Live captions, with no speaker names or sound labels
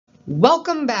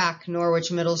Welcome back,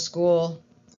 Norwich Middle School.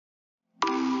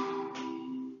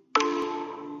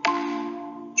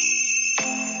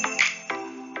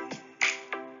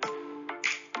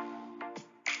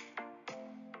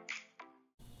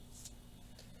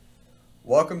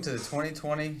 Welcome to the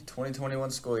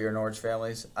 2020-2021 school year, Norwich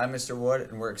families. I'm Mr. Wood,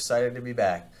 and we're excited to be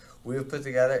back. We have put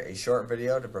together a short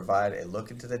video to provide a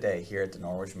look into the day here at the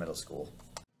Norwich Middle School.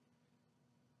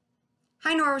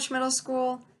 Hi, Norwich Middle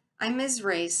School. I'm Ms.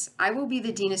 Race. I will be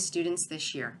the Dean of Students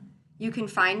this year. You can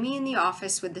find me in the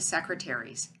office with the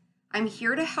secretaries. I'm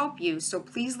here to help you, so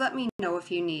please let me know if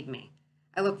you need me.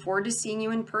 I look forward to seeing you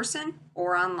in person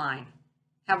or online.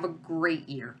 Have a great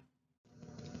year.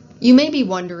 You may be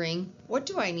wondering, what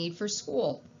do I need for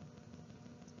school?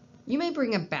 You may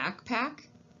bring a backpack.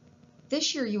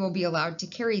 This year you will be allowed to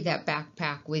carry that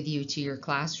backpack with you to your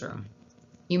classroom.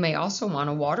 You may also want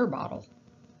a water bottle,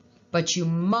 but you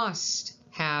must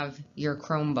have your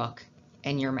Chromebook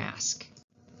and your mask.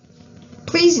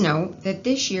 Please note that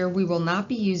this year we will not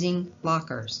be using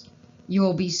lockers. You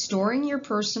will be storing your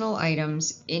personal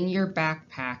items in your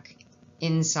backpack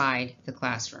inside the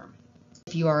classroom.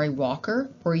 If you are a walker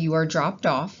or you are dropped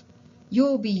off, you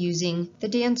will be using the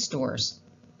dance doors.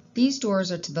 These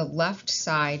doors are to the left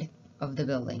side of the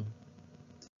building.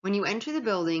 When you enter the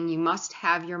building, you must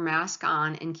have your mask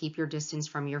on and keep your distance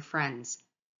from your friends.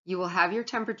 You will have your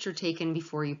temperature taken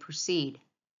before you proceed.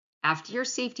 After your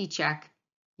safety check,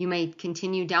 you may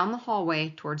continue down the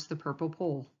hallway towards the purple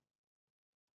pole.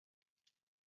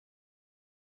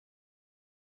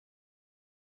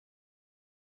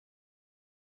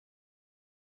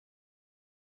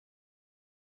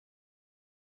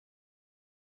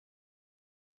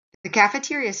 The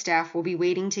cafeteria staff will be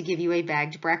waiting to give you a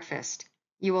bagged breakfast.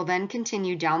 You will then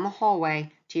continue down the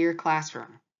hallway to your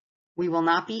classroom. We will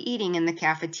not be eating in the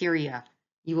cafeteria.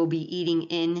 You will be eating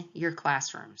in your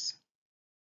classrooms.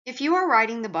 If you are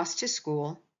riding the bus to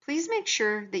school, please make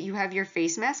sure that you have your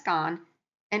face mask on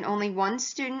and only one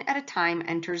student at a time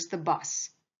enters the bus.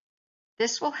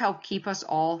 This will help keep us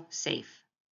all safe.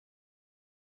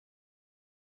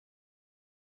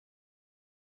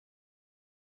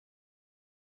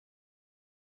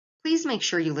 Please make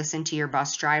sure you listen to your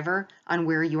bus driver on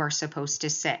where you are supposed to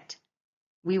sit.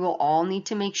 We will all need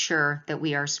to make sure that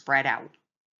we are spread out.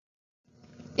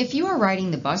 If you are riding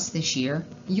the bus this year,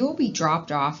 you will be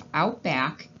dropped off out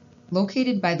back,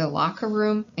 located by the locker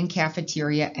room and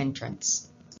cafeteria entrance.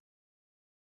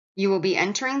 You will be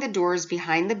entering the doors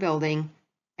behind the building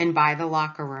and by the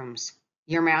locker rooms.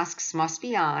 Your masks must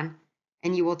be on,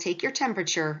 and you will take your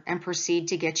temperature and proceed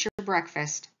to get your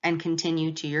breakfast and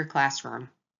continue to your classroom.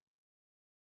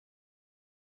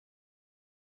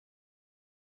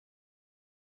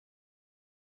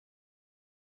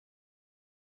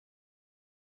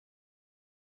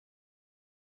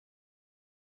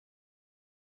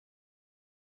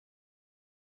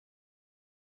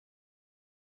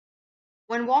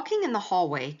 When walking in the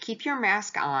hallway, keep your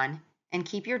mask on and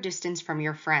keep your distance from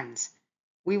your friends.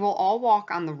 We will all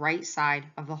walk on the right side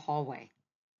of the hallway.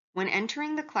 When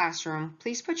entering the classroom,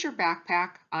 please put your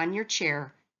backpack on your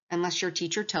chair unless your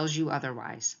teacher tells you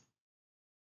otherwise.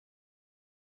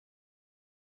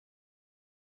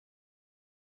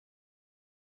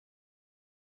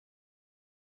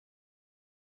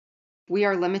 We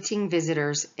are limiting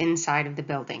visitors inside of the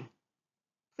building.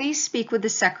 Please speak with the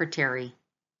secretary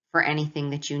for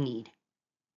anything that you need.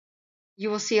 You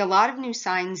will see a lot of new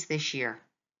signs this year.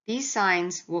 These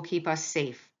signs will keep us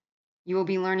safe. You will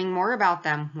be learning more about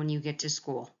them when you get to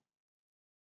school.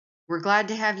 We're glad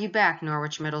to have you back,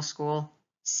 Norwich Middle School.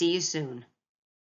 See you soon.